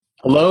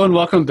Hello and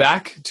welcome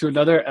back to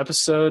another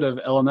episode of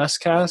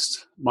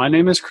LMScast. My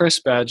name is Chris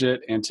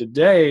Badgett, and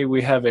today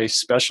we have a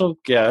special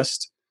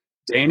guest,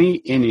 Danny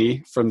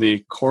Iny from the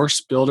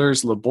Course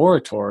Builders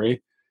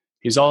Laboratory.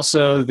 He's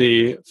also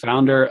the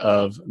founder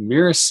of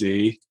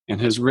Mirasee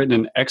and has written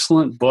an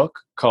excellent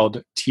book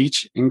called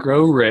Teach and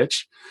Grow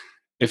Rich.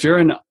 If you're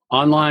an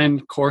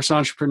online course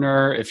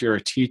entrepreneur, if you're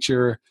a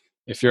teacher,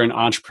 if you're an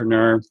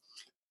entrepreneur,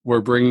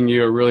 we're bringing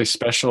you a really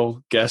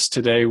special guest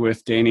today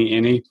with Danny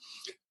Iny.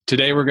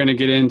 Today, we're going to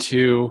get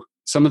into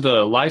some of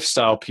the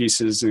lifestyle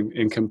pieces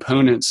and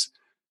components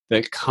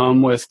that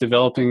come with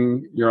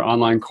developing your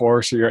online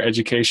course or your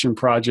education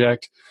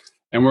project.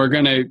 And we're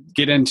going to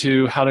get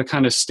into how to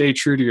kind of stay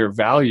true to your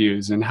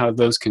values and how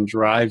those can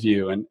drive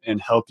you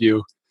and help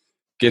you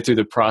get through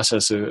the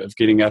process of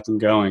getting up and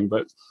going.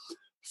 But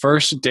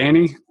first,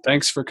 Danny,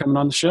 thanks for coming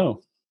on the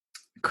show.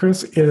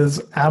 Chris, it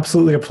is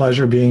absolutely a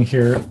pleasure being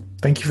here.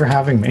 Thank you for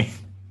having me.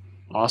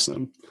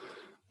 Awesome.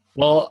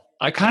 Well,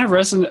 I kind of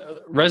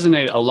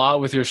resonate a lot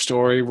with your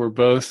story. We've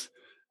both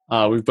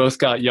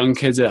got young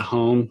kids at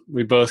home.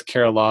 We both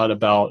care a lot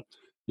about,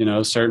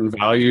 certain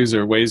values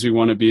or ways we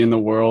want to be in the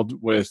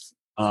world with,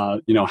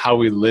 how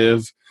we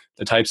live,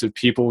 the types of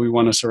people we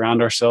want to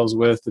surround ourselves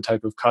with, the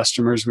type of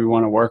customers we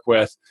want to work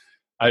with.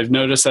 I've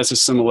noticed that's a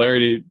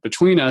similarity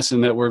between us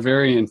in that we're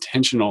very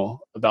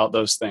intentional about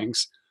those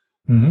things.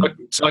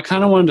 Mm-hmm. So I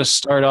kind of wanted to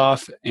start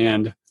off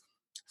and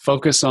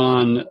focus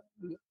on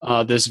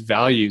this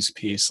values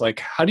piece. Like,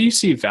 how do you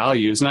see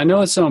values? And I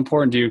know it's so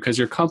important to you because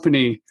your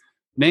company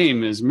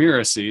name is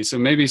Mirasee. So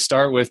maybe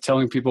start with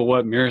telling people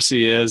what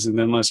Mirasee is, and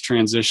then let's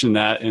transition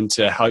that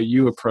into how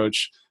you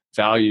approach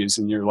values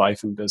in your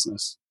life and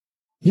business.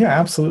 Yeah,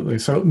 absolutely.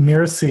 So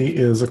Mirasee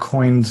is a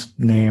coined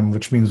name,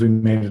 which means we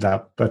made it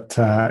up. But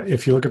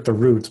if you look at the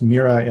roots,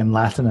 mira in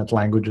Latinate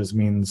languages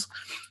means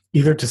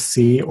either to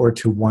see or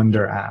to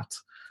wonder at.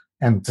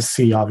 And to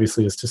see,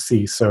 obviously, is to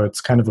see. So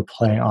it's kind of a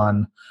play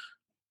on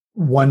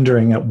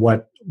wondering at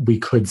what we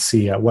could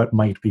see, at what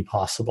might be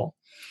possible.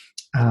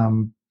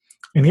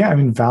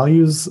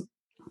 Values,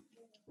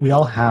 we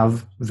all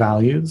have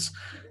values,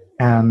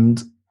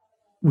 and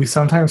we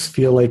sometimes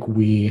feel like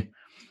we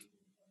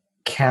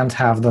can't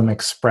have them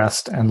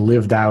expressed and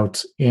lived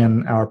out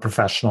in our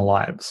professional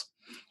lives,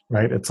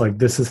 right? It's like,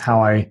 this is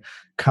how I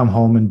come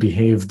home and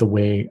behave the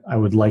way I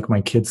would like my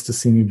kids to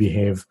see me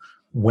behave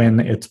when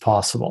it's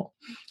possible.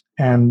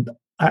 And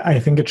I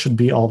think it should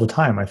be all the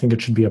time. I think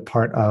it should be a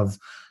part of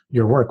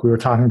your work. We were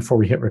talking before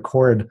we hit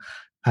record,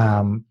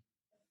 the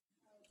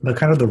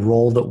kind of the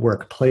role that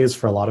work plays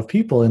for a lot of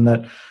people in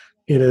that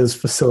it is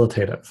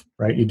facilitative,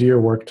 right? You do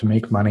your work to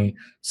make money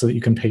so that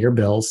you can pay your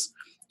bills.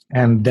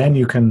 And then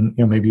you can,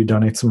 maybe you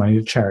donate some money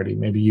to charity.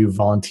 Maybe you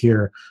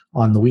volunteer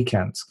on the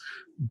weekends.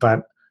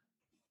 But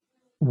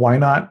why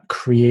not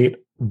create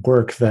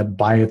work that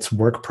by its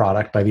work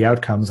product, by the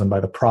outcomes and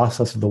by the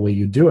process of the way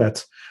you do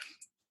it,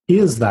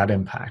 is that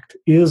impact,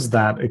 is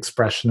that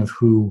expression of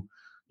who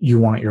you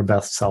want your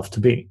best self to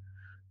be.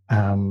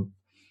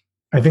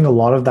 I think a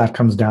lot of that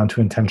comes down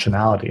to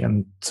intentionality.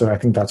 And so I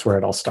think that's where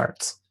it all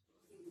starts.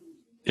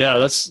 Yeah,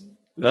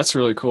 that's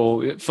really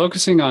cool.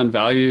 Focusing on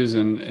values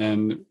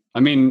and I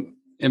mean,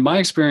 in my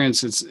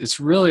experience, it's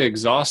really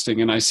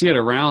exhausting. And I see it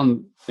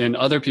around in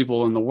other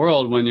people in the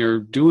world when you're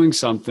doing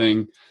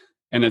something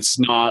and it's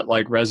not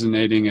like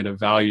resonating at a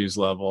values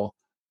level.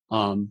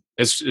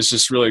 It's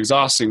just really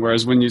exhausting.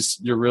 Whereas when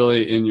you're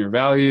really in your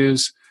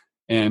values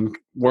and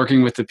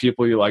working with the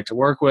people you like to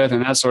work with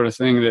and that sort of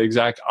thing, the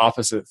exact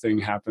opposite thing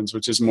happens,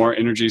 which is more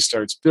energy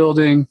starts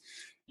building.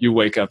 You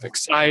wake up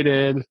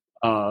excited,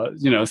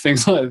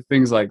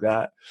 things like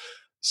that.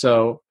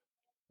 So,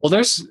 well,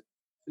 there's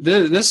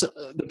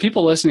the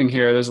people listening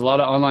here. There's a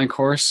lot of online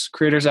course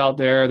creators out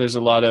there. There's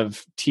a lot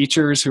of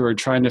teachers who are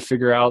trying to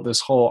figure out this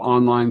whole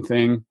online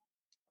thing.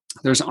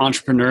 There's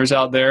entrepreneurs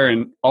out there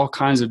and all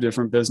kinds of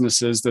different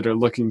businesses that are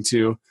looking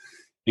to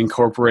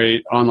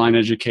incorporate online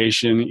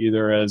education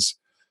either as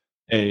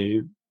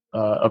a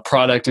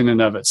product in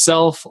and of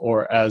itself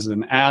or as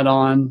an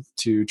add-on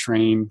to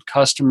train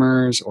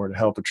customers or to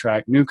help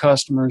attract new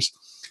customers.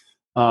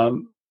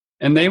 And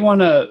they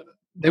want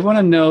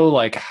to know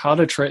like how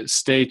to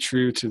stay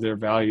true to their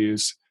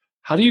values.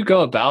 How do you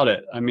go about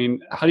it? I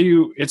mean,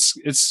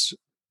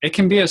 it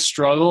can be a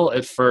struggle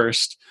at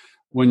first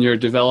when you're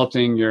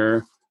developing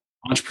your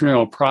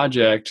entrepreneurial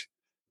project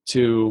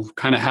to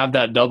kind of have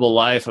that double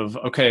life of,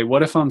 okay,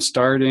 what if I'm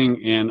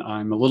starting and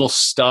I'm a little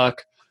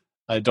stuck?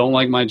 I don't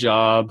like my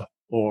job,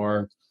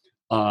 or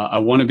I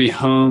want to be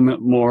home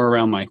more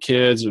around my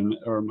kids and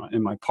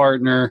my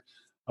partner.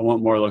 I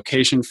want more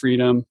location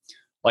freedom.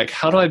 Like,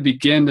 how do I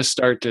begin to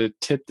start to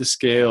tip the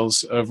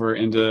scales over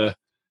into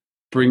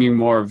bringing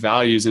more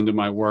values into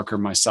my work or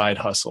my side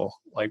hustle?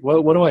 Like,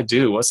 what do I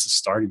do? What's the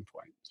starting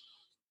point?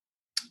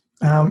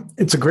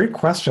 It's a great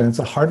question. It's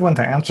a hard one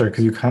to answer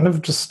because you kind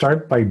of just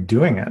start by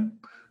doing it.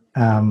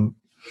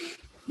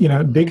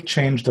 Big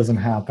change doesn't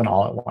happen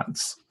all at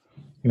once.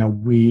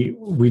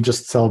 We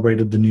just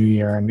celebrated the new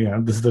year,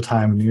 and this is the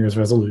time of New Year's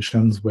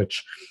resolutions,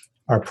 which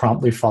are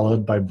promptly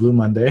followed by Blue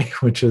Monday,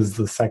 which is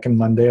the second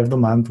Monday of the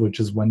month, which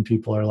is when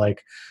people are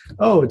like,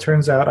 oh, it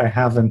turns out I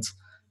haven't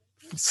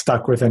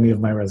stuck with any of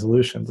my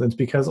resolutions. And it's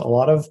because a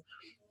lot of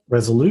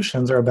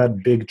resolutions are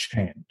about big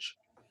change.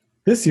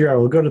 This year, I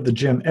will go to the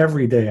gym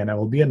every day and I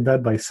will be in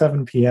bed by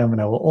 7 p.m.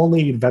 and I will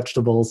only eat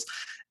vegetables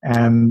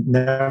and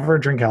never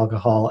drink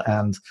alcohol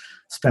and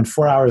spend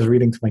 4 hours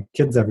reading to my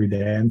kids every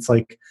day. And it's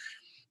like,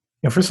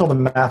 first of all, the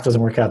math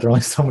doesn't work out. There are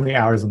only so many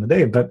hours in the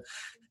day, but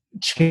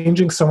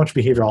changing so much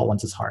behavior all at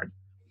once is hard.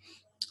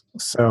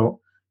 So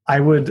I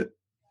would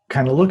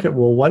kind of look at,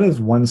 well, what is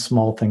one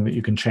small thing that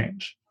you can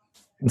change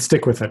and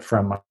stick with it for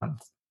a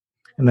month?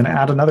 And then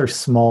add another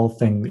small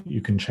thing that you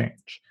can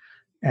change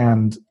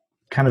and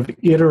kind of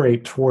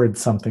iterate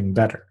towards something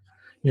better.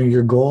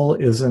 Your goal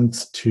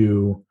isn't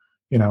to,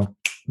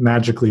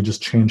 magically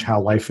just change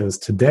how life is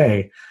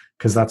today,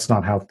 because that's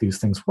not how these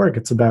things work.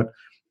 It's about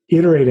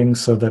iterating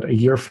so that a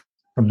year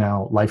from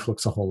now, life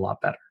looks a whole lot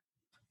better.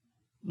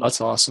 That's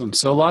awesome.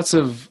 So lots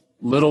of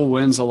little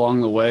wins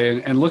along the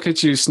way, and look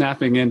at you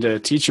snapping into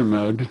teacher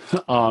mode.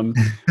 One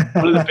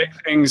of the big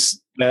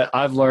things that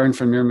I've learned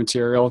from your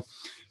material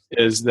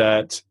is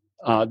that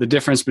the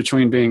difference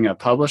between being a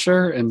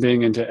publisher and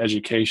being into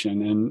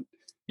education. And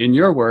in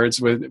your words,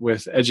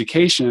 with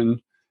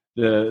education,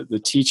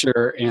 the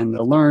teacher and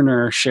the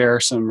learner share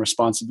some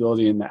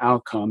responsibility in the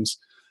outcomes.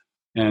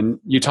 And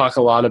you talk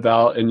a lot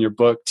about in your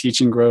book,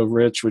 Teach and Grow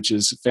Rich, which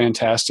is a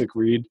fantastic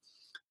read,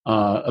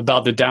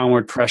 about the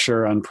downward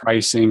pressure on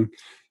pricing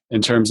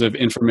in terms of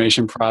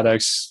information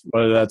products,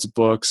 whether that's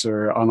books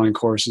or online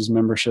courses,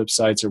 membership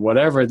sites, or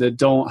whatever, that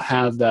don't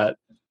have that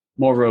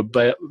more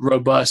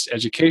robust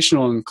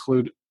educational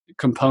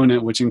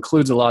component, which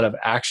includes a lot of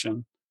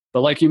action.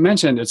 But like you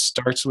mentioned, it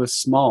starts with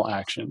small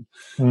action.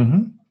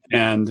 Mm-hmm.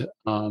 And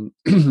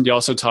you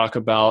also talk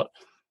about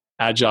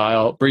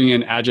bringing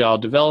in agile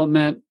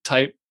development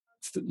type,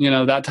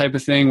 that type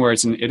of thing, where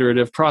it's an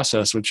iterative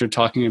process, which you're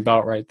talking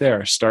about right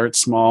there. Start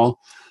small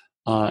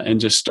and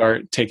just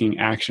start taking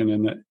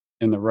action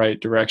in the right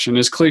direction.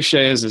 As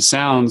cliche as it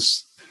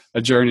sounds,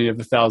 a journey of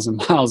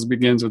 1,000 miles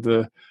begins with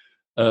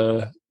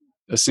a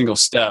single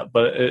step,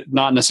 but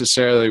not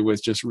necessarily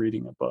with just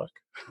reading a book.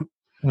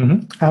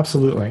 Mm-hmm.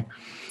 Absolutely.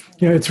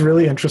 It's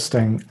really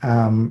interesting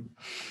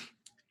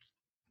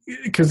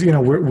because, we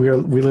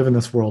live in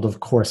this world of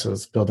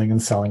courses, building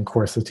and selling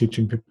courses,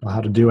 teaching people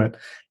how to do it.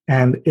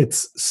 And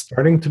it's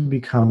starting to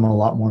become a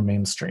lot more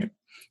mainstream.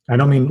 I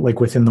don't mean like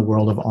within the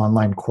world of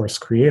online course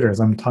creators.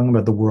 I'm talking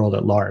about the world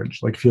at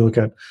large. Like if you look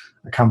at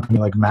a company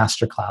like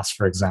Masterclass,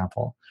 for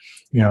example,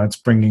 it's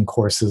bringing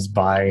courses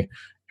by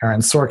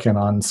Aaron Sorkin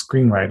on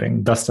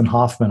screenwriting, Dustin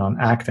Hoffman on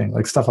acting,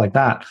 like stuff like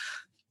that.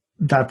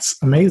 That's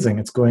amazing.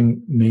 It's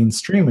going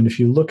mainstream. And if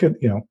you look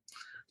at,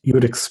 you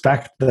would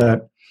expect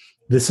that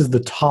this is the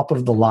top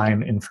of the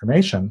line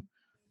information.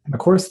 And of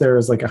course there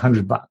is like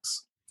 $100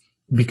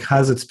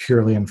 because it's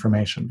purely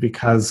information.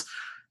 Because,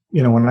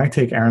 when I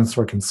take Aaron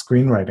Sorkin's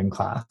screenwriting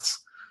class,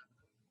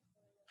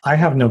 I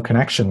have no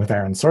connection with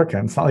Aaron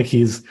Sorkin. It's not like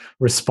he's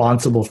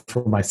responsible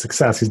for my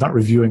success. He's not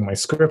reviewing my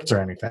scripts or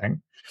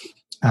anything.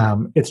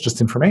 It's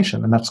just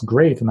information, and that's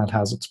great, and that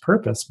has its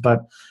purpose.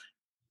 But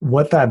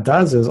what that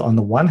does is, on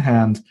the one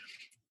hand,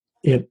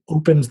 it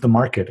opens the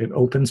market. It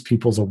opens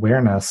people's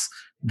awareness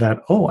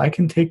that, oh, I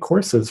can take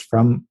courses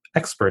from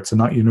experts and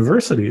not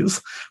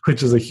universities,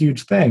 which is a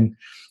huge thing.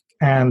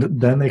 And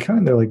then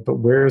they're like, but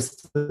where's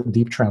the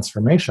deep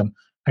transformation?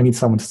 I need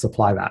someone to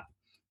supply that.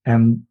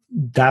 And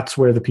that's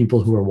where the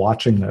people who are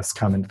watching this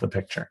come into the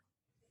picture.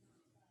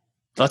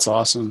 That's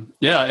awesome.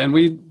 Yeah, and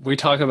we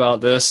talk about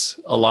this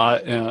a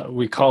lot.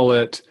 We call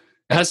it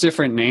has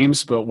different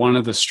names, but one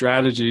of the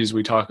strategies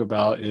we talk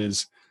about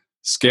is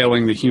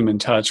scaling the human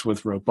touch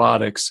with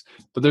robotics.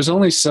 But there's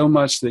only so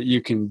much that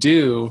you can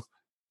do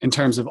in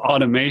terms of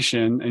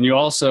automation. And you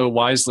also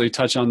wisely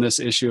touch on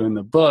this issue in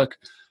the book,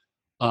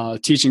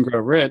 Teach and Grow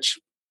Rich,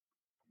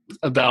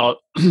 about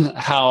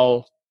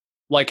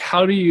what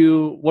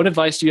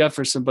advice do you have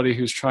for somebody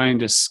who's trying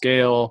to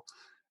scale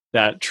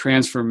that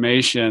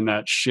transformation,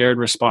 that shared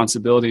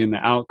responsibility in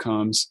the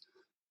outcomes?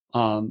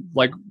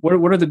 What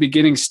are the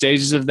beginning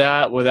stages of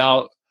that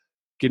without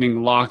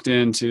getting locked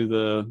into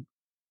the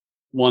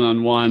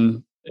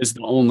one-on-one is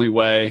the only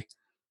way?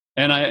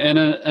 And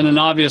an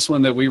obvious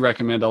one that we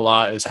recommend a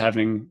lot is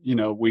having,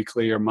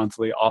 weekly or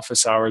monthly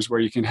office hours where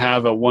you can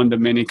have a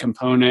one-to-many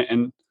component,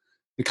 and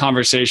the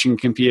conversation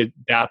can be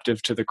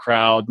adaptive to the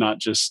crowd, not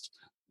just,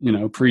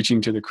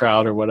 preaching to the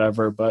crowd or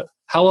whatever. But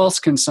how else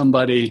can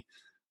somebody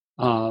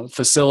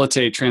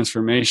facilitate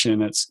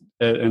transformation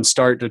and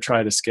start to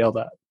try to scale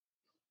that?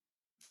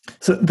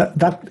 So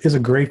that is a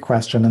great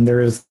question. And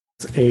there is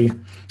a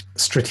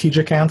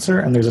strategic answer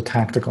and there's a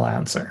tactical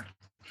answer.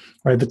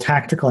 Right, the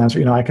tactical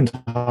answer, I can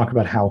talk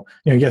about how,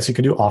 yes, you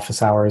can do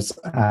office hours.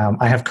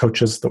 I have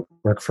coaches that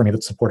work for me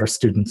that support our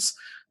students,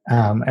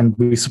 and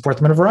we support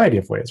them in a variety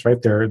of ways,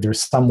 right?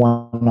 There's some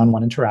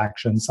one-on-one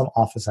interaction, some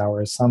office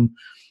hours,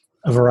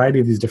 a variety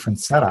of these different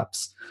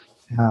setups.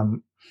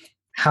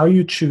 How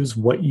you choose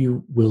what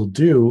you will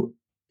do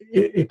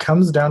it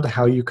comes down to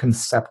how you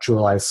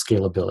conceptualize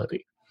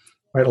scalability,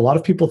 right? A lot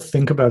of people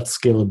think about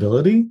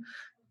scalability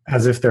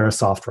as if they're a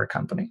software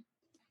company,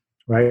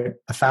 right?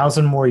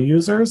 1,000 more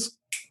users,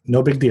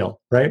 no big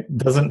deal, right?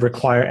 Doesn't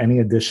require any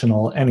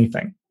additional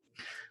anything.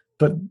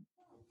 But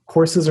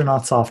courses are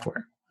not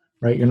software,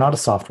 right? You're not a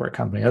software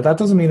company. That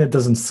doesn't mean it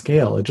doesn't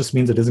scale. It just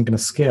means it isn't going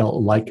to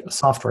scale like a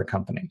software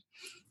company.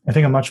 I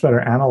think a much better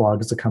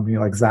analog is a company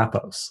like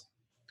Zappos,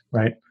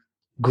 right?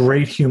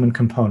 Great human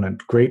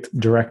component, great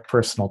direct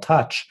personal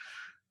touch.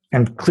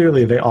 And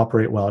clearly they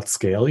operate well at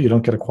scale. You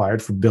don't get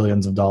acquired for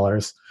billions of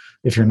dollars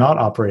if you're not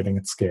operating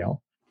at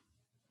scale.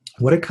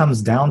 What it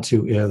comes down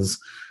to is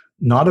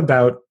not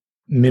about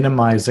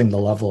minimizing the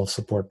level of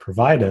support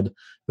provided,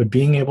 but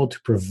being able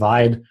to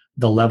provide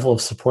the level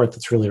of support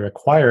that's really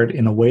required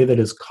in a way that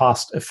is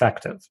cost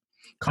effective.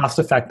 Cost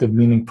effective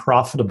meaning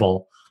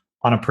profitable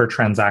on a per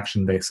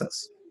transaction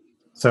basis.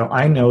 So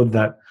I know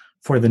that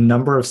for the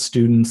number of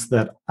students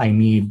that I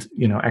need,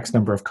 X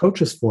number of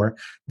coaches for,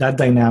 that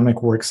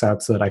dynamic works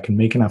out so that I can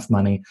make enough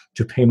money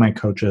to pay my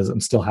coaches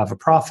and still have a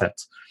profit.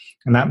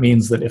 And that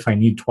means that if I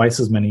need twice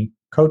as many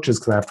coaches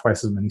because I have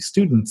twice as many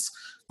students,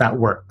 that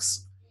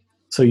works.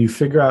 So you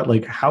figure out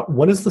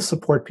what is the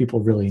support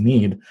people really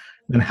need,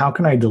 and how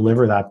can I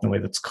deliver that in a way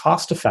that's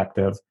cost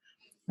effective?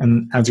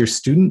 And as your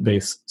student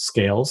base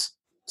scales,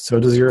 so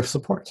does your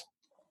support.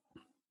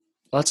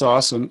 That's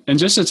awesome. And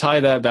just to tie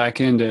that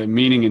back into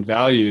meaning and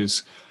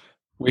values,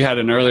 we had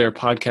an earlier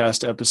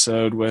podcast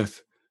episode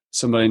with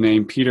somebody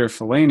named Peter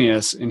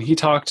Felanius, and he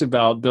talked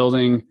about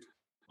building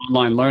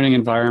online learning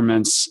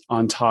environments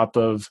on top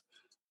of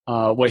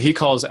what he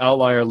calls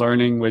outlier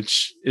learning,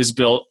 which is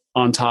built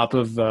on top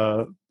of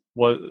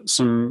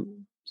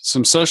some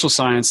social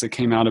science that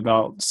came out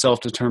about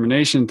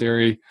self-determination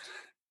theory.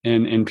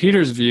 And in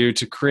Peter's view,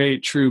 to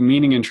create true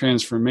meaning and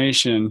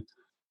transformation,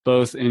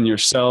 both in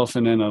yourself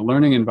and in a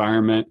learning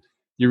environment,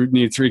 you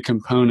need three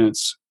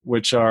components,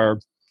 which are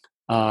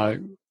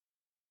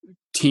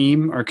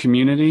team or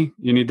community.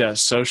 You need that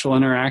social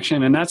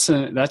interaction, and that's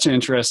an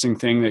interesting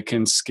thing that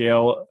can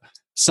scale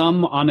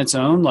some on its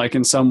own. Like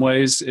in some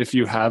ways, if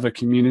you have a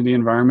community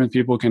environment,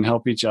 people can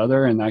help each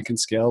other, and that can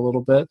scale a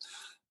little bit.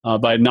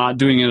 By not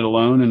doing it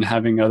alone and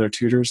having other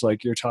tutors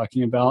like you're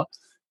talking about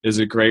is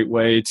a great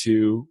way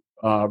to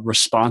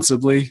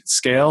responsibly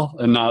scale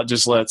and not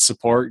just let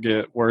support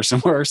get worse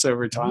and worse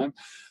over time.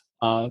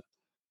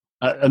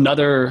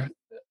 Another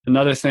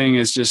thing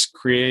is just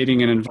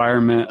creating an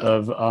environment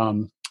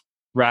of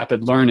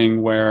rapid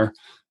learning where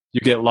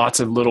you get lots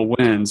of little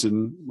wins.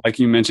 And like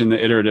you mentioned,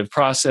 the iterative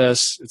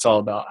process, it's all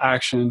about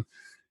action.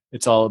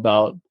 It's all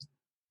about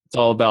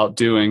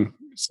doing.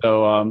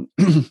 So,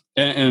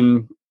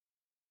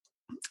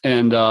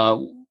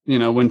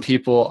 when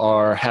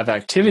people have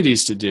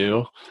activities to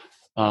do,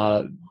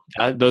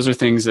 those are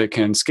things that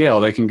can scale.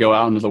 They can go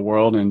out into the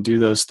world and do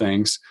those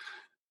things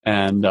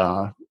and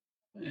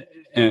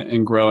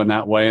grow in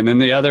that way. And then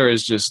the other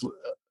is just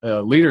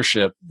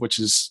leadership, which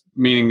is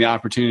meaning the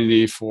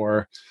opportunity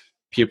for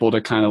people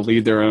to kind of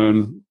lead their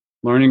own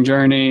learning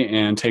journey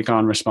and take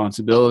on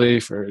responsibility,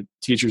 for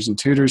teachers and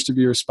tutors to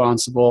be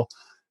responsible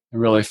and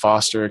really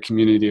foster a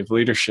community of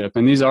leadership.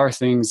 And these are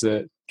things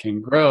that can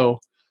grow,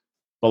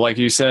 but like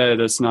you said,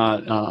 it's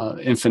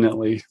not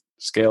infinitely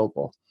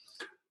scalable.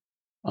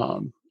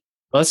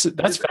 It's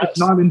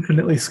not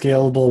infinitely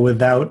scalable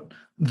without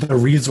the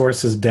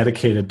resources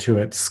dedicated to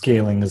it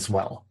scaling as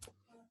well.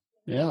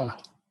 Yeah.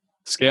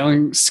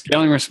 Scaling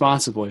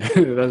responsibly.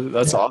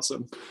 That's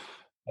awesome.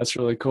 That's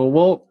really cool.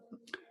 Well,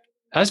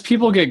 as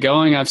people get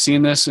going, I've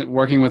seen this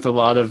working with a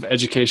lot of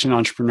education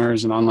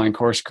entrepreneurs and online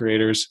course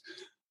creators.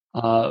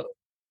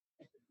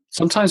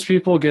 Sometimes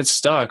people get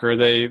stuck, or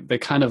they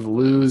kind of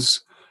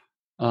lose,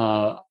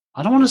 I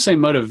don't want to say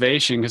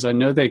motivation, because I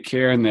know they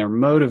care and they're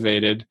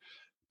motivated,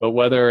 but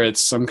whether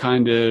it's some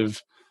kind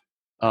of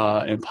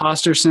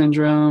imposter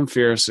syndrome,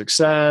 fear of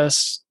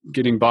success,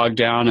 getting bogged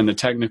down in the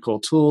technical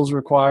tools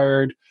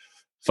required,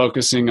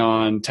 focusing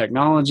on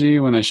technology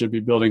when they should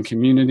be building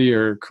community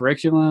or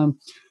curriculum.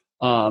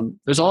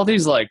 There's all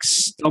these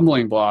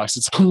stumbling blocks.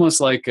 It's almost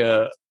like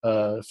a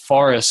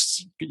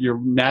forest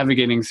you're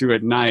navigating through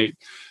at night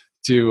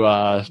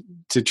to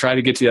try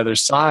to get to the other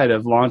side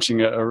of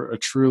launching a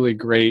truly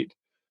great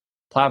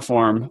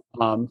platform.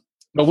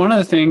 But one of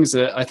the things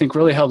that I think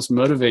really helps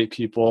motivate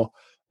people,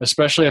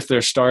 especially if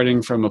they're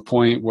starting from a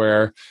point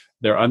where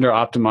they're under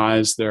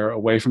optimized, they're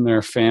away from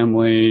their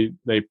family,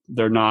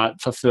 they're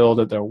not fulfilled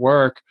at their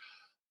work,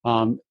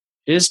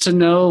 is to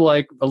know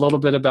a little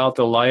bit about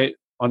the light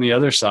on the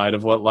other side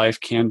of what life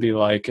can be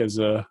like as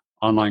a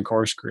online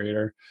course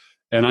creator.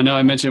 And I know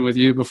I mentioned with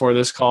you before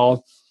this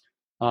call,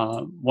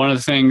 one of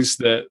the things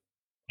that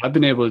I've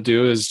been able to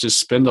do is just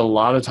spend a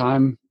lot of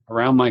time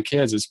around my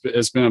kids.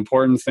 It's been an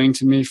important thing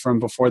to me from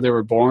before they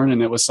were born,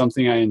 and it was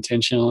something I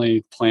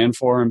intentionally planned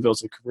for and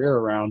built a career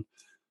around.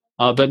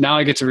 But now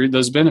I get to reap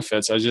those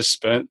benefits. I just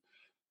spent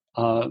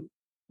a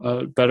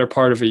better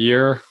part of a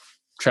year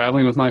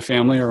traveling with my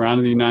family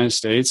around the United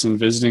States and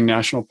visiting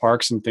national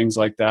parks and things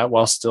like that,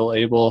 while still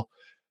able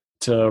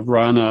to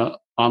run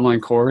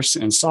online course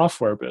and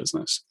software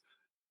business.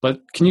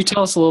 But can you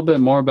tell us a little bit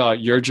more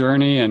about your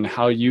journey and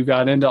how you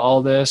got into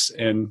all this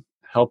and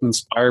help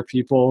inspire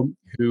people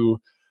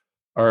who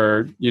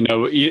are,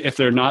 if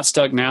they're not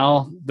stuck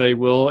now, they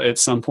will at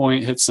some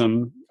point hit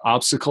some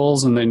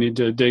obstacles and they need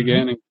to dig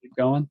in and keep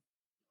going?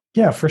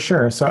 Yeah, for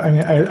sure. So, I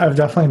mean, I've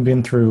definitely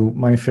been through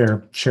my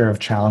fair share of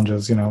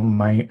challenges.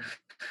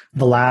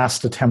 The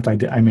last attempt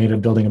I made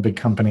at building a big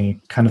company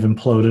kind of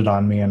imploded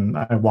on me, and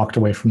I walked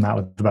away from that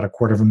with about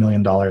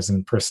 $250,000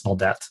 in personal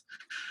debt.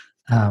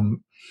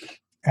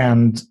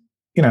 And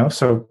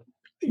so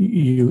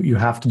you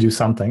have to do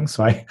something.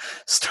 So I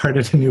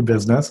started a new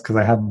business because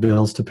I had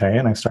bills to pay,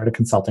 and I started a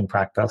consulting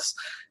practice.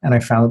 And I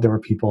found that there were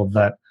people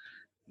that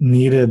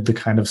needed the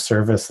kind of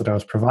service that I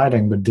was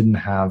providing, but didn't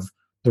have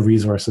the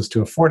resources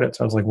to afford it.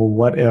 So I was like, well,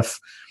 what if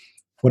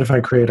I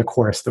create a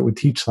course that would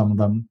teach some of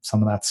them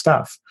some of that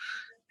stuff?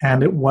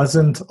 And it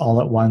wasn't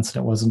all at once,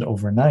 and it wasn't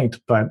overnight,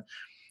 but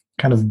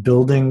kind of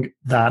building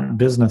that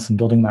business and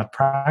building that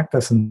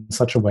practice in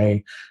such a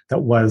way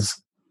that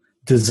was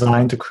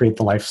designed to create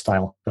the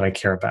lifestyle that I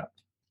care about.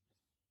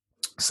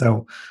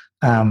 So,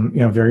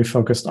 very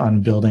focused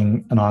on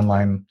building an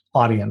online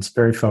audience,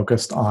 very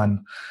focused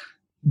on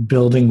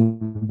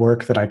building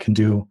work that I can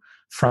do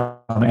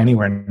from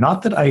anywhere.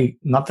 Not that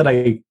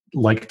I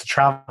like to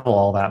travel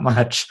all that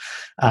much.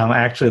 I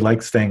actually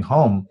like staying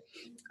home.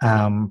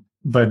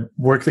 But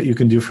work that you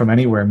can do from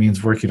anywhere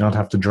means work you don't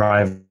have to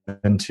drive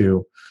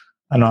into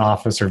an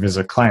office or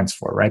visit clients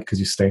for, right?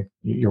 Because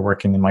you're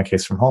working, in my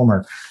case, from home,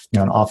 or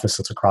an office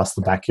that's across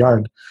the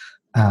backyard.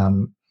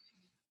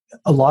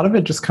 A lot of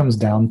it just comes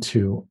down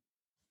to,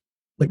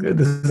 like,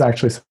 this is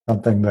actually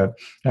something that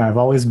I've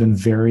always been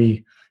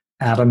very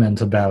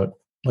adamant about,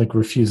 like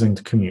refusing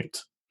to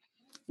commute.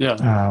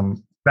 Yeah.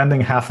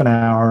 Spending half an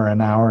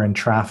hour in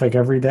traffic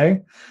every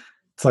day,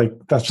 it's like,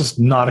 that's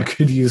just not a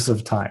good use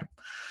of time.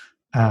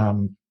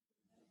 And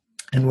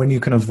when you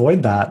can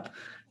avoid that,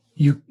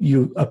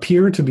 you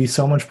appear to be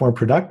so much more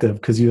productive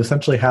because you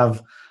essentially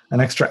have an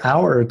extra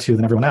hour or two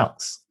than everyone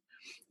else.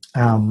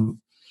 And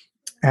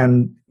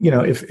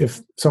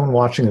if someone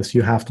watching this,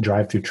 you have to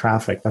drive through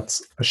traffic,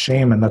 that's a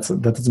shame, and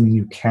that doesn't mean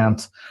you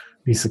can't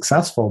be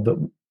successful. But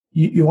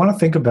you want to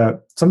think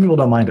about, some people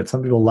don't mind it.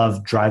 Some people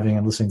love driving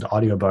and listening to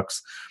audiobooks.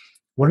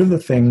 What are the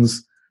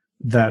things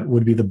that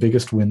would be the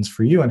biggest wins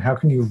for you, and how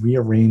can you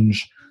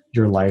rearrange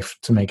your life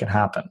to make it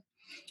happen?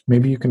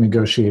 Maybe you can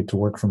negotiate to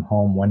work from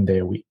home 1 day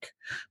a week.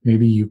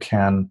 Maybe you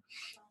can,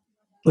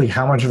 like,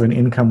 how much of an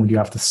income would you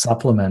have to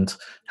supplement?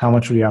 How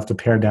much would you have to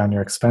pare down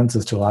your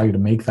expenses to allow you to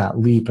make that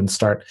leap and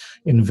start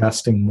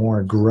investing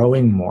more,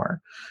 growing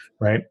more,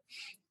 right?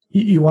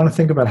 You want to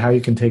think about how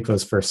you can take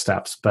those first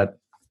steps. But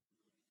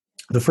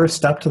the first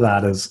step to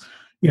that is,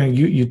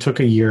 you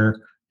took a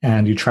year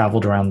and you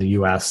traveled around the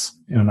US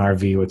in an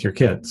RV with your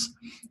kids.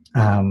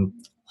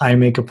 I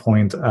make a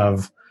point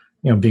of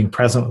being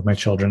present with my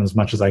children as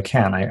much as I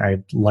can.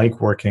 I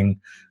like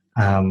working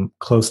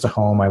close to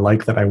home. I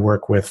like that I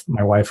work with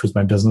my wife, who's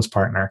my business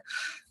partner.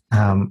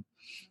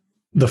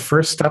 The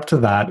first step to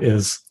that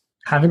is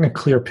having a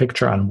clear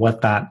picture on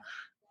what that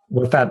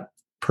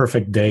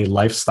perfect day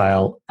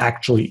lifestyle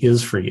actually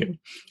is for you.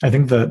 I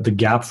think the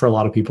gap for a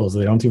lot of people is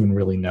they don't even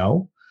really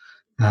know.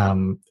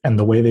 And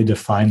the way they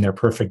define their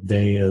perfect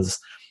day is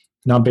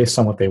not based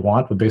on what they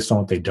want, but based on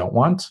what they don't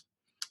want.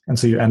 And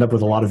so you end up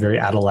with a lot of very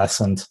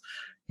adolescent,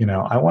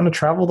 I want to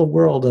travel the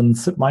world and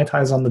sip Mai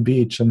Tais on the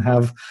beach and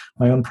have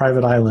my own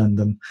private island.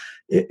 And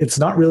it's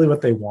not really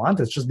what they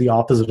want. It's just the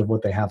opposite of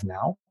what they have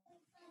now.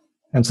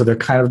 And so they're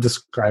kind of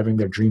describing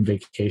their dream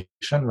vacation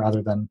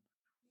rather than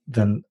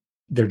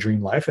their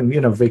dream life. And,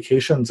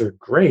 vacations are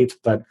great,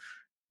 but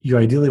you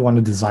ideally want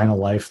to design a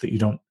life that you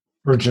don't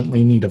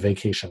urgently need a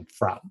vacation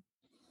from.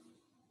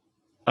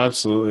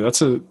 Absolutely.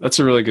 That's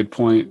a really good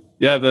point.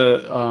 Yeah.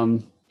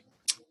 The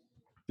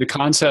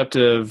concept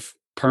of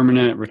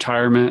permanent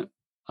retirement,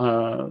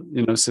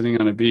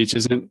 sitting on a beach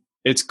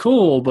it's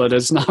cool, but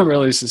it's not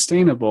really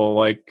sustainable.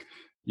 Like,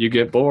 you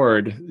get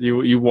bored.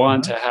 You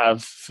want to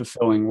have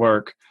fulfilling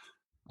work.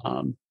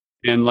 And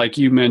like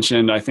you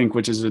mentioned, I think,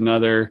 which is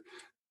another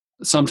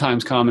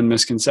sometimes common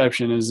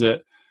misconception, is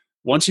that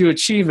once you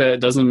achieve it,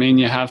 it doesn't mean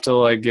you have to,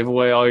 like, give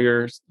away all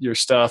your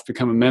stuff,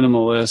 become a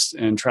minimalist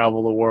and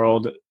travel the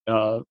world,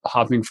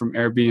 hopping from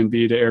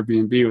Airbnb to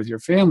Airbnb with your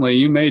family.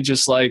 You may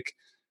just like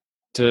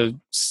to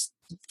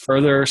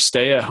further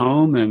stay at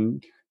home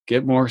and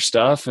get more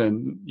stuff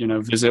and,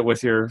 visit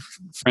with your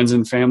friends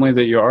and family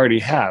that you already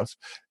have.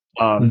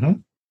 So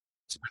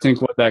I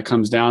think what that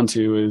comes down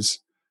to is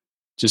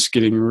just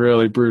getting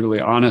really brutally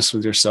honest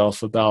with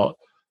yourself about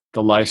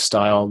the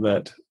lifestyle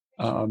that,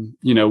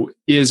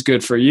 is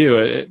good for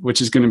you, which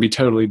is going to be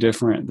totally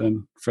different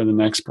than for the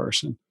next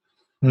person.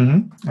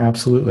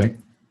 Absolutely.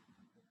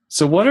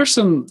 So what are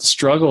some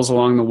struggles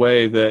along the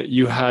way that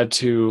you had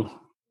to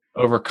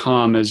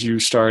overcome as you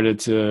started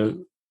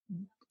to,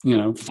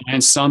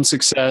 find some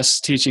success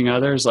teaching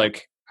others?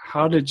 Like,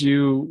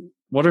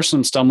 what are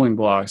some stumbling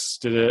blocks?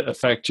 Did it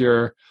affect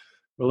your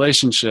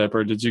relationship,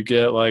 or did you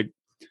get, like,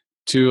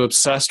 too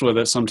obsessed with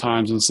it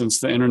sometimes, and since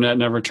the internet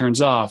never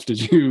turns off,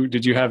 did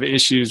you have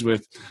issues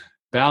with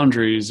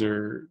boundaries,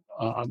 or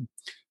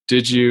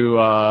did you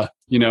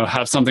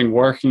have something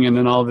working and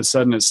then all of a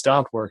sudden it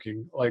stopped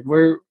working? Like,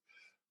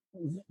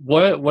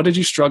 what did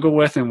you struggle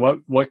with, and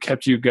what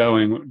kept you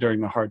going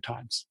during the hard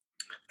times?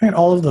 And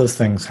all of those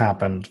things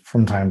happened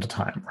from time to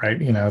time, right?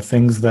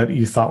 Things that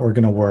you thought were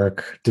going to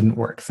work didn't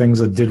work. Things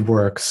that did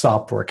work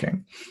stopped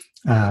working.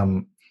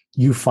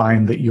 You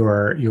find that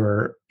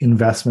your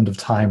investment of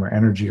time or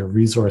energy or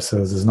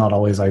resources is not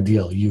always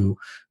ideal. You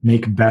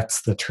make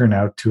bets that turn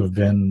out to have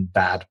been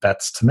bad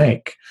bets to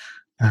make.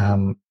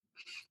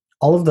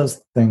 All of those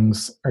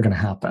things are going to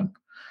happen.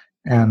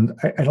 And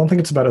I don't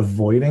think it's about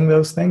avoiding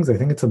those things. I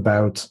think it's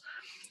about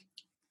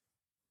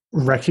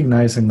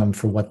recognizing them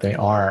for what they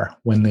are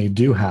when they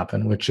do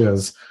happen, which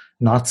is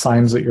not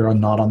signs that you're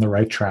not on the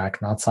right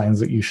track, not signs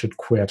that you should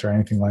quit or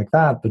anything like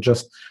that, but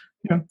just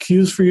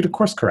cues for you to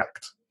course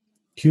correct,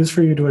 cues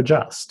for you to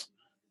adjust.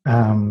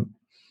 As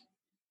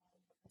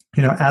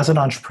an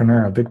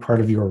entrepreneur, a big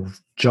part of your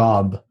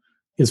job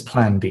is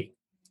plan B,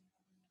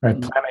 right?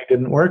 Mm-hmm. Plan A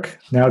didn't work.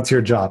 Now it's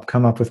your job.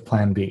 Come up with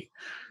plan B.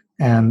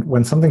 And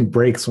when something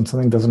breaks, when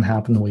something doesn't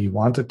happen the way you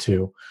want it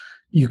to,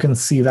 you can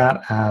see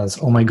that as,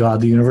 oh my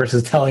God, the universe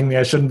is telling me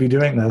I shouldn't be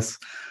doing this.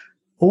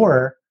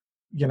 Or,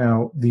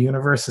 the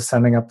universe is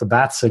sending up the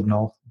bat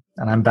signal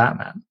and I'm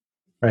Batman,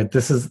 right?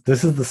 This is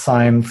the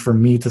sign for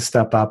me to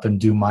step up and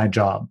do my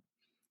job.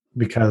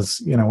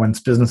 Because, when it's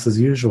business as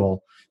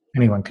usual,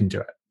 anyone can do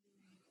it.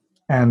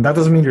 And that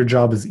doesn't mean your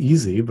job is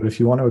easy, but if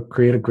you want to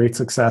create a great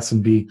success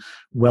and be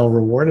well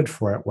rewarded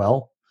for it,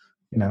 well,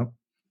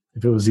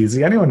 if it was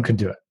easy, anyone could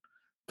do it.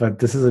 But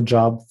this is a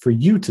job for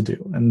you to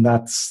do. And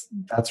that's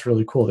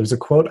really cool. There's a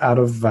quote out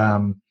of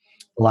the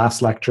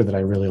last lecture that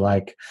I really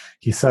like.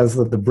 He says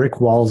that the brick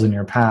walls in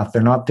your path,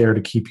 they're not there to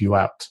keep you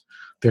out.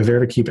 They're there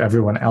to keep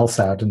everyone else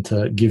out and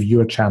to give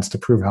you a chance to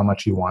prove how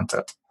much you want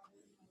it.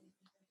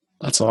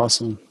 That's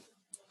awesome.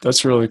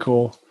 That's really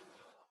cool.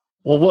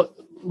 Well,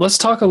 let's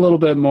talk a little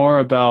bit more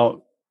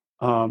about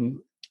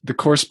the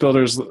Course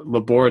Builders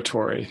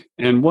Laboratory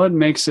and what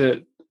makes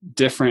it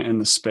different in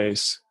the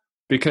space.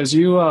 Because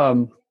you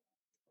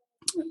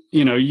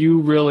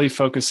really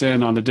focus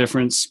in on the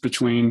difference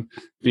between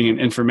being an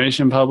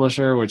information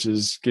publisher, which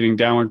is getting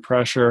downward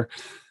pressure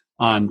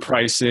on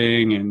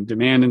pricing and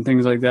demand and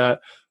things like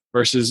that,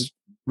 versus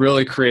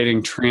really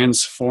creating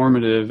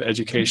transformative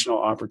educational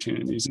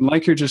opportunities. And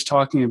like you're just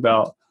talking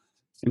about,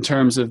 in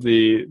terms of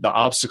the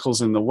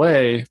obstacles in the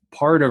way,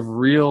 part of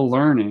real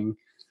learning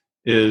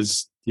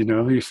is,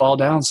 you fall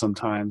down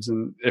sometimes.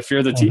 And if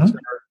you're the teacher,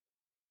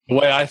 the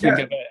way I think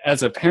of it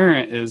as a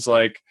parent is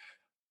like,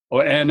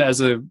 and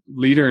as a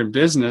leader in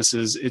business,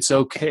 is it's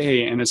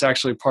okay, and it's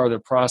actually part of the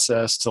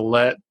process to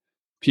let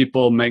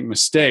people make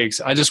mistakes.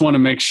 I just want to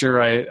make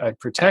sure I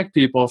protect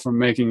people from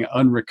making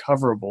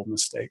unrecoverable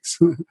mistakes.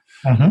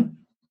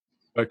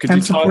 But could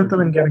you support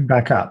them in getting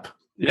back up?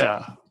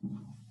 Yeah.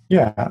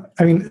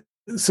 I mean,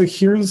 so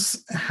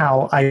here's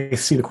how I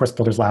see the Course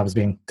Builders Lab as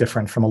being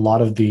different from a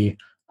lot of the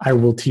I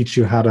will teach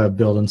you how to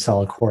build and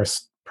sell a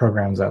course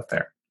programs out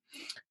there.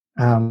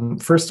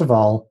 First of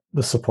all,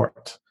 the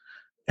support.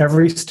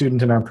 Every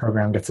student in our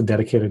program gets a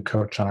dedicated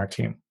coach on our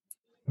team.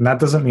 And that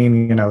doesn't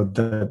mean,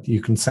 that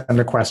you can send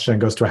a question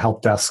and goes to a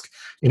help desk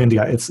in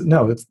India. It's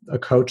a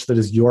coach that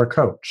is your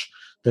coach,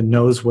 that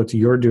knows what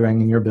you're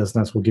doing in your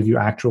business, will give you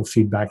actual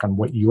feedback on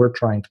what you're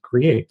trying to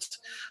create,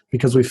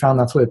 because we found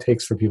that's what it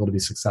takes for people to be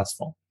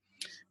successful.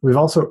 We've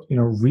also,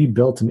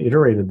 rebuilt and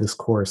iterated this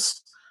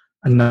course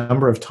a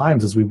number of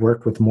times as we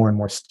worked with more and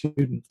more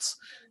students.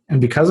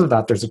 And because of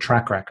that, there's a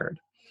track record,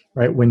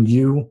 right? When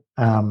you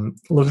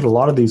look at a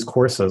lot of these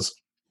courses,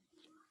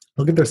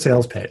 look at their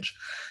sales page.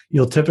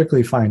 You'll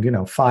typically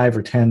find, 5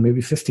 or 10, maybe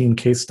 15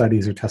 case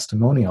studies or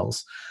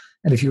testimonials.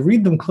 And if you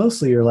read them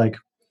closely, you're like,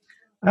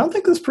 I don't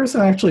think this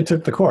person actually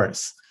took the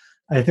course.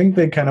 I think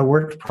they kind of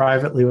worked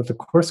privately with the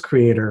course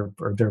creator,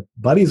 or they're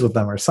buddies with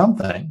them or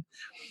something.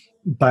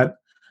 But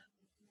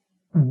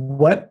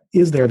what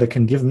is there that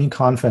can give me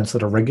confidence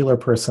that a regular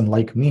person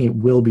like me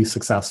will be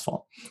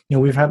successful?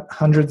 We've had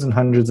hundreds and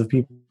hundreds of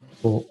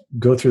people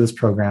go through this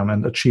program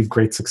and achieve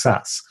great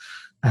success.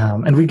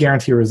 And we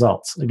guarantee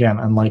results. Again,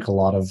 unlike a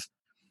lot of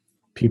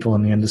people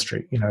in the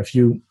industry. If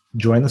you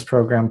join this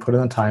program, put in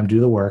the time, do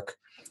the work,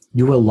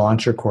 you will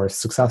launch your course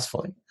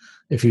successfully.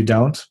 If you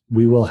don't,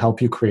 we will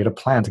help you create a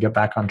plan to get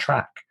back on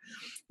track.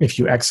 If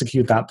you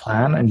execute that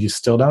plan and you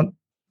still don't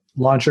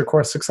launch your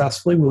course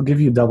successfully, we'll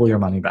give you double your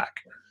money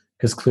back,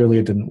 because clearly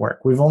it didn't work.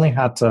 We've only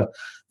had to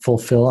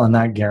fulfill on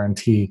that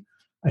guarantee,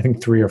 I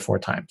think, 3 or 4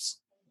 times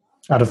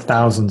out of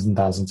thousands and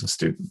thousands of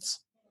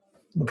students.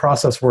 The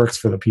process works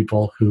for the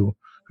people who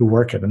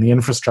work it, and the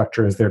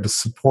infrastructure is there to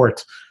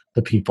support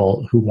the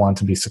people who want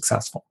to be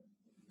successful.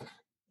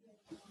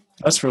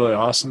 That's really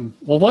awesome.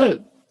 Well,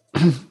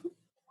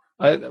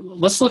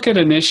 let's look at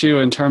an issue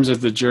in terms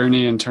of the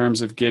journey, in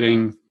terms of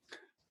getting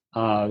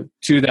to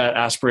that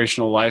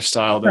aspirational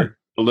lifestyle that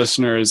the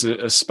listener is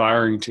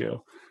aspiring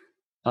to.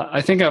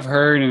 I think I've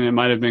heard, and it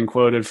might have been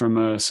quoted from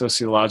a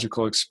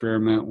sociological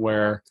experiment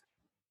where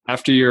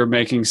after you're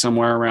making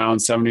somewhere around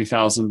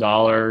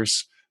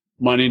 $70,000,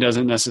 money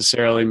doesn't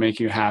necessarily make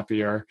you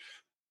happier,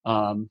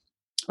 um,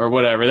 or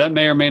whatever. That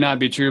may or may not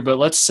be true, but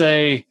let's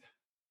say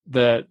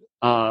that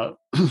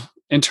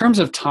in terms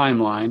of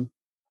timeline,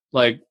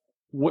 like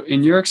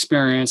in your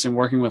experience and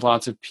working with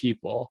lots of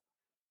people,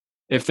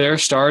 if they're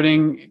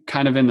starting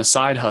kind of in the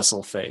side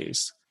hustle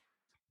phase,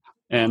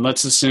 and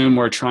let's assume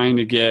we're trying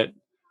to get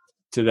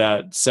to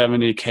that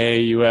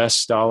 70K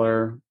US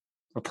dollar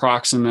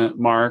approximate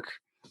mark,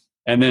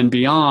 and then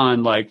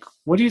beyond, like,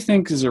 what do you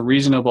think is a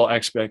reasonable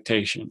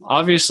expectation?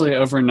 Obviously,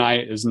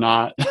 overnight is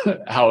not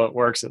how it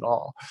works at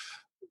all.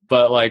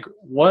 But like,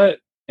 what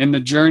in the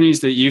journeys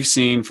that you've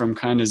seen from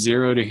kind of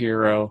zero to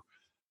hero,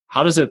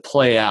 how does it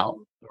play out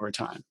over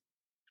time?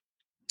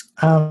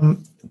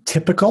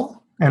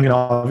 Typical, and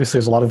obviously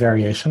there's a lot of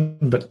variation,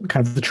 but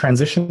kind of the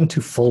transition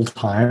to full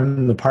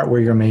time, the part where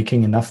you're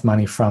making enough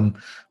money from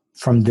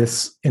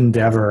this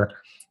endeavor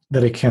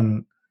that it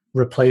can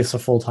replace a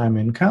full time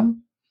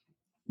income,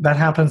 that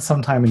happens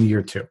sometime in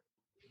year 2.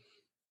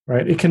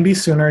 Right? It can be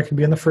sooner. It can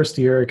be in the first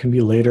year. It can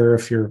be later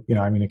if you're,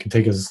 it can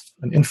take as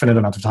an infinite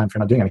amount of time if you're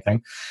not doing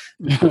anything.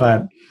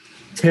 But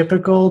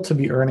typical to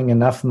be earning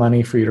enough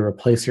money for you to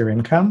replace your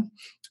income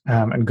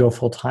and go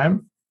full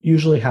time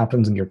usually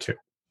happens in year 2.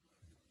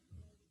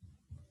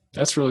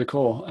 That's really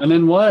cool. And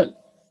then what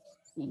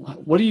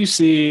do you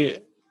see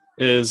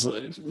is,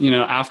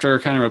 after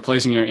kind of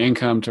replacing your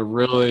income to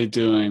really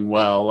doing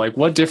well? Like,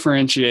 what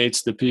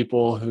differentiates the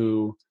people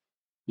who,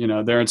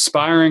 they're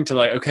inspiring to,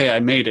 like, okay, I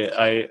made it.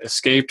 I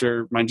escaped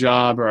or my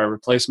job, or I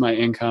replaced my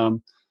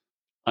income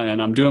and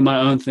I'm doing my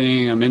own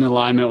thing. I'm in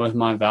alignment with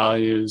my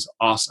values.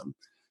 Awesome.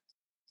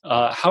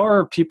 How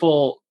are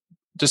people,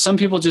 do some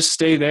people just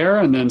stay there,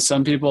 and then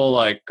some people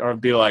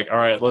be like, all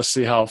right, let's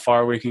see how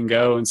far we can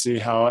go and see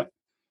how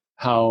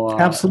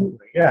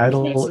Absolutely. Yeah.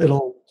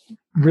 It'll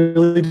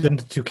really get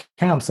into 2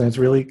 camps, and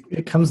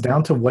it comes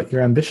down to what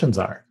your ambitions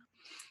are.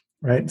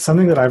 Right.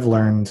 Something that I've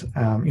learned,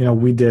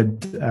 we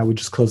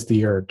just closed the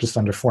year just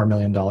under $4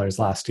 million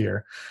last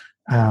year.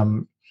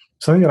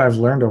 Something that I've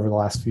learned over the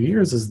last few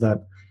years is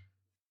that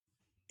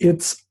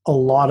it's a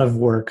lot of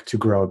work to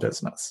grow a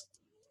business.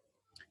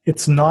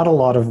 It's not a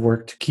lot of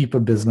work to keep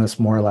a business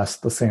more or less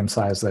the same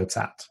size that it's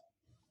at.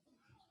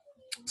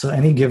 So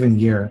any given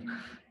year,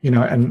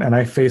 and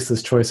I face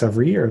this choice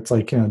every year. It's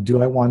like,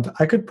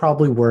 I could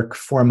probably work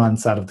 4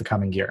 months out of the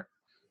coming year,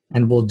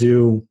 and we'll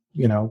do,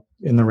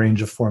 in the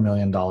range of $4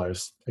 million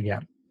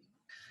again.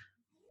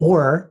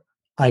 Or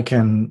I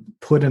can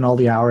put in all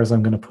the hours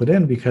I'm going to put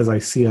in because I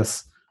see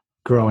us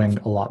growing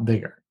a lot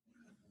bigger,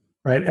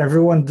 right?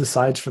 Everyone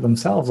decides for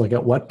themselves, like,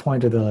 at what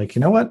point are they like, you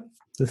know what,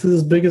 this is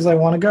as big as I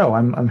want to go.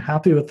 I'm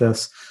happy with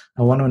this.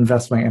 I want to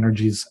invest my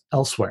energies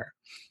elsewhere,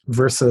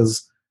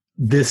 versus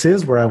this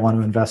is where I want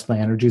to invest my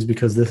energies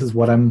because this is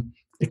what I'm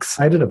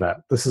excited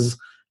about. This is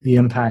the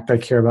impact I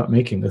care about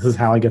making. This is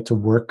how I get to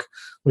work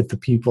with the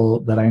people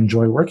that I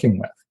enjoy working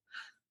with.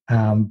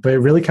 But it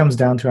really comes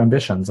down to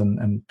ambitions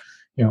and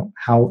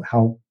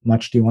how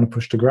much do you want to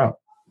push to grow?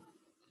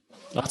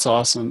 That's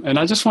awesome. And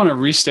I just want to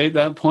restate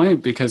that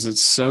point because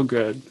it's so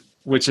good,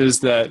 which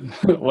is that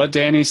what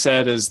Danny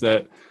said is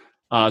that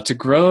to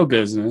grow a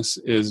business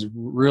is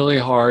really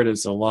hard.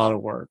 It's a lot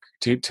of work.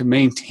 To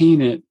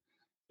maintain it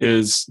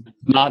is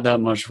not that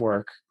much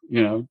work,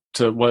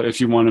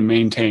 if you want to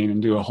maintain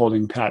and do a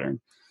holding pattern.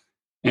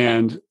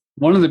 And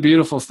one of the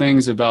beautiful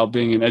things about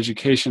being an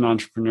education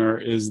entrepreneur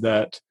is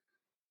that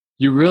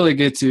you really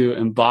get to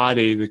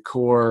embody the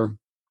core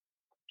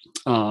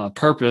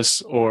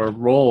purpose or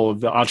role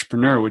of the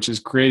entrepreneur, which is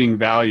creating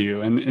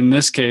value. And in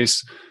this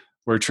case,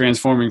 we're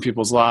transforming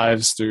people's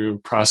lives through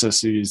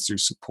processes, through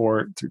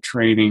support, through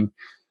training.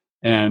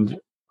 And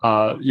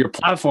your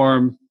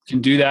platform can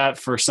do that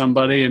for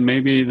somebody, and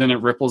maybe then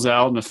it ripples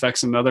out and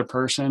affects another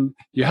person.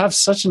 You have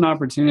such an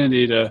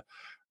opportunity to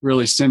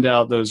really send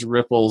out those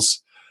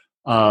ripples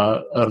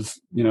of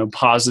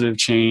positive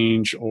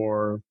change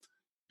or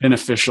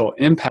beneficial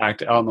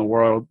impact out in the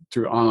world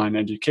through online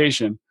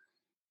education.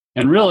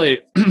 And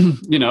really,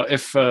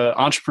 if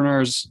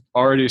entrepreneurs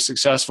already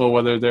successful,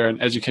 whether they're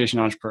an education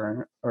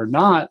entrepreneur or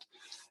not,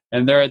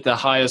 and they're at the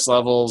highest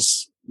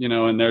levels,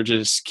 and they're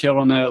just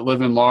killing it,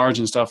 living large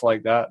and stuff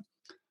like that,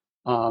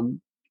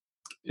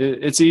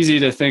 it's easy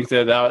to think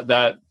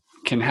that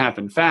can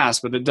happen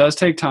fast, but it does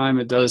take time.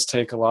 It does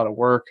take a lot of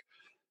work.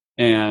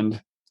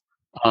 And,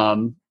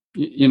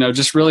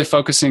 just really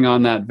focusing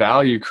on that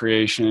value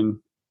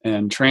creation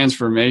and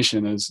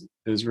transformation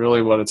is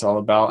really what it's all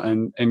about,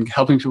 and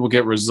helping people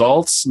get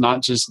results,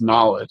 not just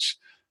knowledge.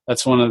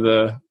 That's one of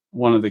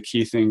the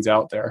key things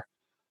out there.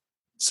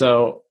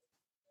 So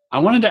I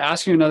wanted to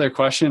ask you another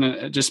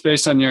question, just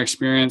based on your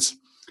experience.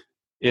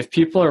 If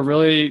people are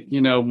really,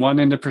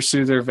 wanting to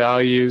pursue their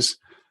values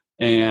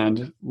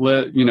and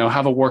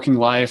have a working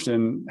life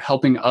and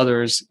helping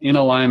others in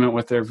alignment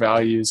with their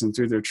values and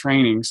through their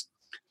trainings,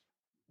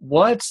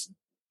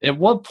 at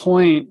what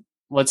point,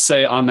 let's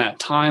say on that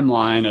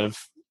timeline of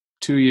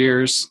 2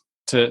 years,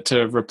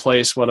 to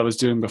replace what I was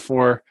doing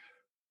before.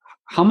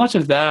 How much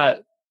of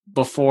that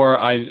before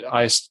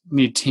I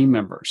need team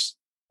members?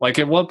 Like,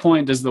 at what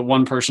point does the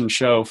one person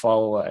show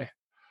fall away?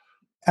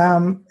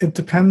 It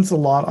depends a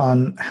lot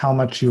on how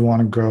much you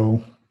want to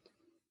grow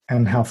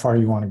and how far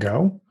you want to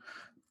go.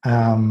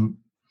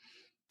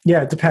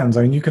 Yeah, it depends.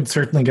 I mean, you can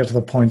certainly get to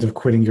the point of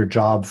quitting your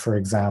job, for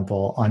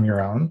example, on your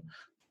own.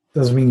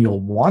 Doesn't mean you'll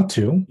want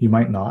to. You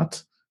might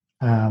not.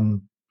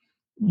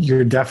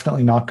 You're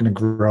definitely not going to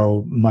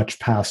grow much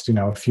past,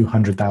 a few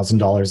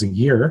 $100,000 a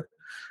year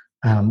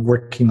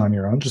working on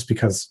your own, just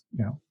because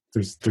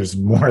there's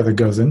more that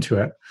goes into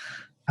it.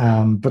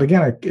 But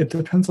again, it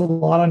depends a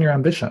lot on your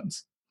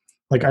ambitions.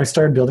 Like, I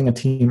started building a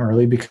team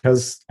early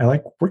because I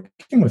like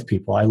working with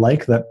people. I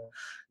like that,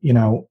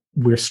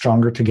 we're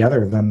stronger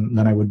together than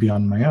I would be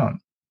on my own.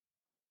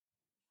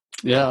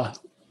 Yeah.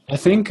 I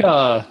think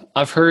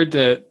I've heard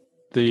that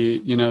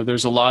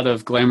there's a lot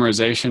of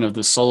glamorization of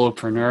the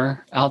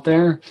solopreneur out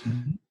there,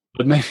 Mm-hmm.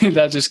 but maybe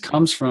that just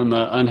comes from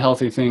an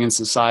unhealthy thing in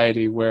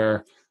society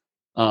where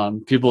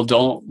people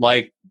don't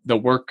like the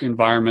work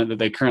environment that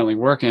they currently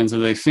work in. So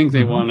they think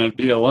they want to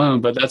be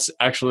alone, but it's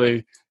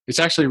actually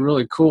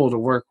really cool to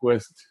work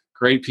with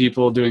great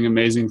people doing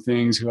amazing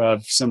things who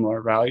have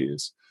similar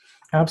values.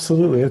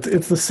 Absolutely.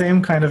 It's the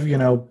same kind of,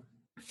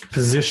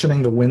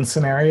 positioning the win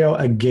scenario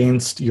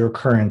against your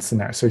current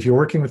scenario. So if you're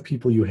working with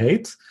people you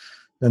hate,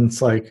 then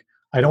it's like,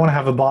 I don't want to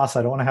have a boss.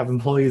 I don't want to have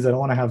employees. I don't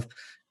want to have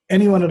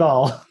anyone at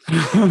all.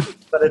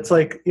 But it's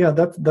like,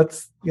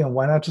 that's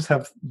why not just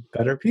have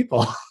better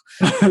people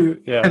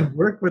and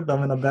work with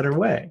them in a better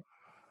way?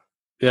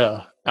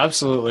 Yeah,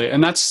 absolutely.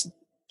 And that's,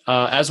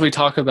 as we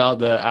talk about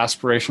the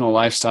aspirational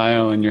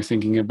lifestyle and you're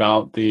thinking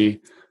about the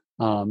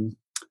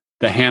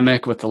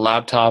hammock with the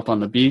laptop on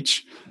the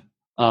beach,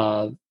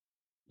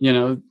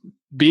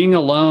 being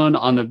alone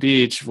on the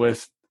beach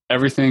with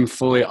everything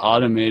fully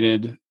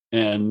automated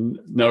and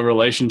no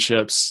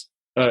relationships,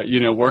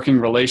 working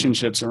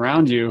relationships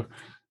around you,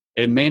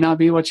 it may not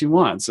be what you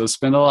want. So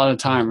spend a lot of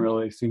time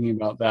really thinking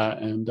about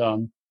that.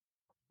 And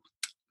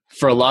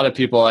for a lot of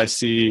people, I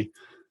see,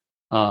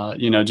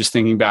 just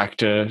thinking back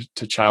to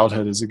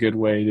childhood is a good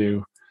way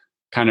to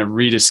kind of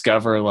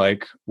rediscover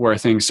like where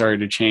things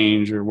started to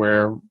change, or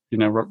where,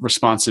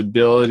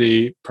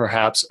 responsibility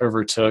perhaps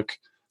overtook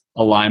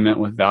alignment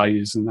with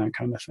values and that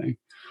kind of thing.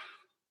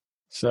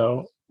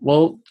 So,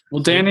 well,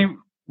 Danny,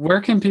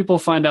 where can people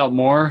find out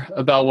more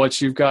about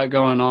what you've got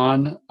going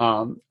on?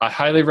 I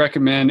highly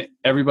recommend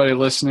everybody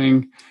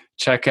listening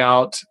check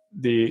out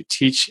the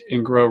Teach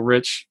and Grow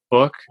Rich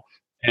book.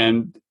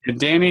 And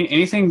Danny,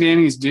 anything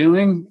Danny's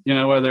doing,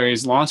 whether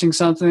he's launching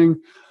something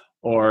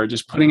or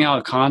just putting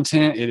out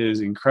content, it is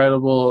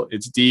incredible.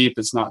 It's deep.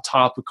 It's not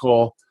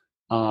topical.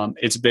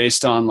 It's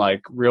based on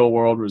like real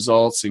world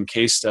results and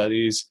case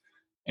studies.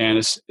 And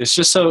it's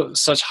just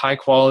such high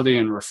quality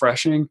and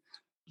refreshing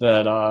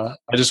that I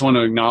just want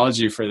to acknowledge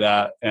you for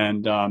that,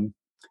 and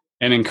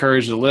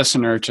encourage the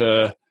listener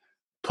to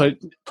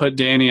put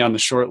Danny on the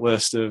short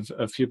list of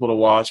people to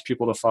watch,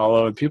 people to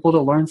follow, and people to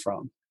learn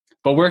from.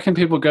 But where can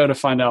people go to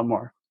find out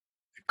more?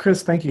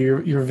 Chris, thank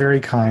you. You're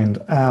very kind.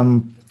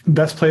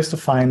 Best place to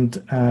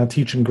find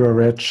Teach and Grow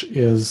Rich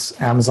is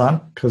Amazon,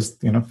 because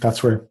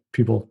that's where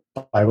people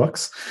buy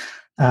books.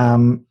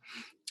 Other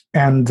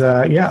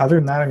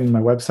than that, I mean, my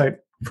website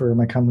for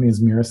my company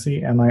is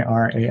Mirasee,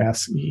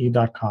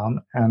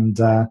 Mirasee.com. And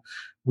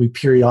we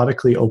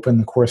periodically open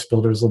the Course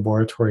Builders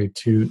Laboratory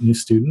to new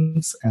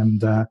students.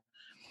 And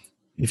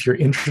if you're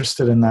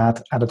interested in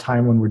that at a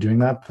time when we're doing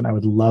that, then I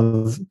would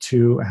love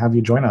to have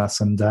you join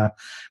us. And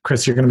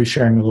Chris, you're going to be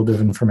sharing a little bit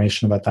of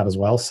information about that as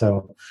well,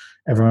 so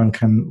everyone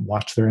can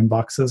watch their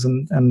inboxes.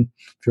 And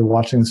if you're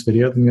watching this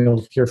video, then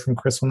you'll hear from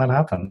Chris when that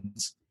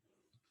happens.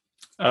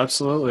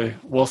 Absolutely.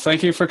 Well,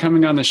 thank you for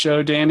coming on the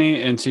show,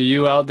 Danny. And to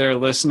you out there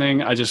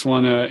listening, I just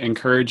want to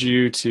encourage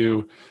you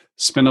to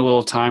spend a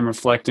little time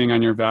reflecting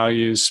on your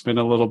values, spend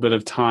a little bit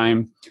of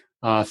time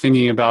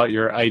thinking about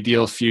your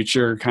ideal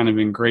future kind of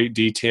in great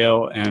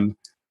detail, and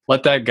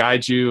let that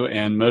guide you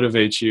and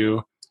motivate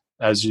you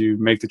as you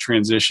make the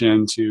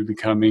transition to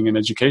becoming an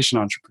education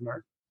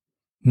entrepreneur.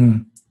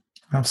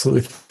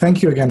 Absolutely.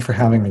 Thank you again for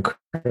having me,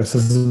 Chris. This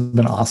has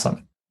been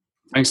awesome.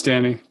 Thanks,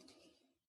 Danny.